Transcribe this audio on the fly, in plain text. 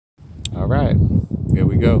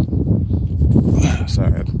we go.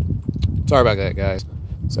 Sorry about that, guys.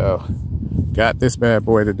 So got this bad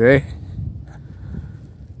boy today.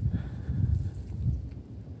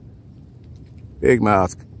 Big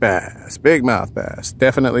mouth bass,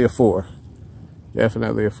 definitely a 4,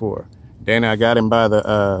 definitely a 4. Then I got him by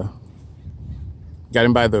the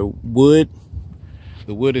wood.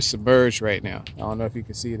 The wood is submerged right now. I don't know if you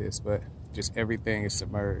can see this, but just everything is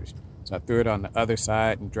submerged. So I threw it on the other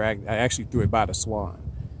side and dragged. I actually threw it by the swan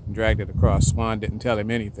and dragged it across. Swan didn't tell him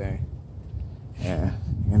anything, and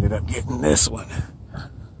ended up getting this one.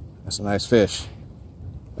 That's a nice fish.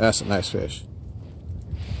 That's a nice fish.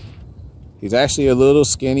 He's actually a little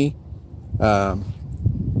skinny.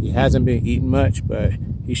 He hasn't been eating much, but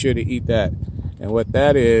he should have eat that. And what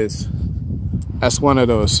that is, that's one of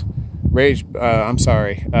those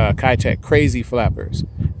Kitech crazy flappers.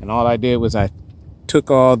 And all I did was I took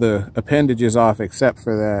all the appendages off except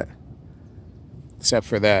for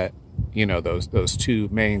that, you know, those 2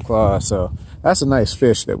 main claws. So that's a nice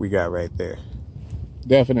fish that we got right there.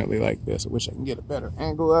 Definitely like this. I wish I can get a better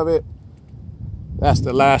angle of it. That's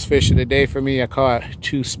the last fish of the day for me. I caught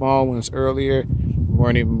 2 small ones earlier.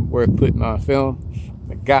 Weren't even worth putting on film.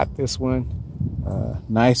 I got this one.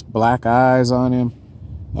 Nice black eyes on him.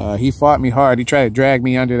 He fought me hard. He tried to drag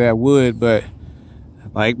me under that wood, but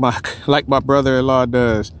like my brother-in-law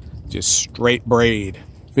does, just straight braid,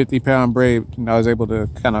 50-pound braid, and I was able to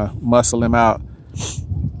kind of muscle him out.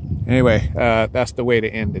 Anyway, that's the way to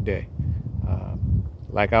end the day.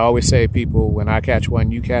 Like I always say, people, when I catch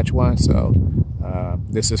one, you catch one. So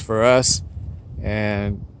this is for us,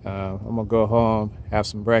 and I'm gonna go home, have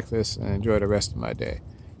some breakfast, and enjoy the rest of my day.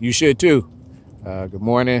 You should too. Good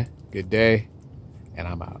morning, good day, and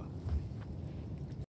I'm out.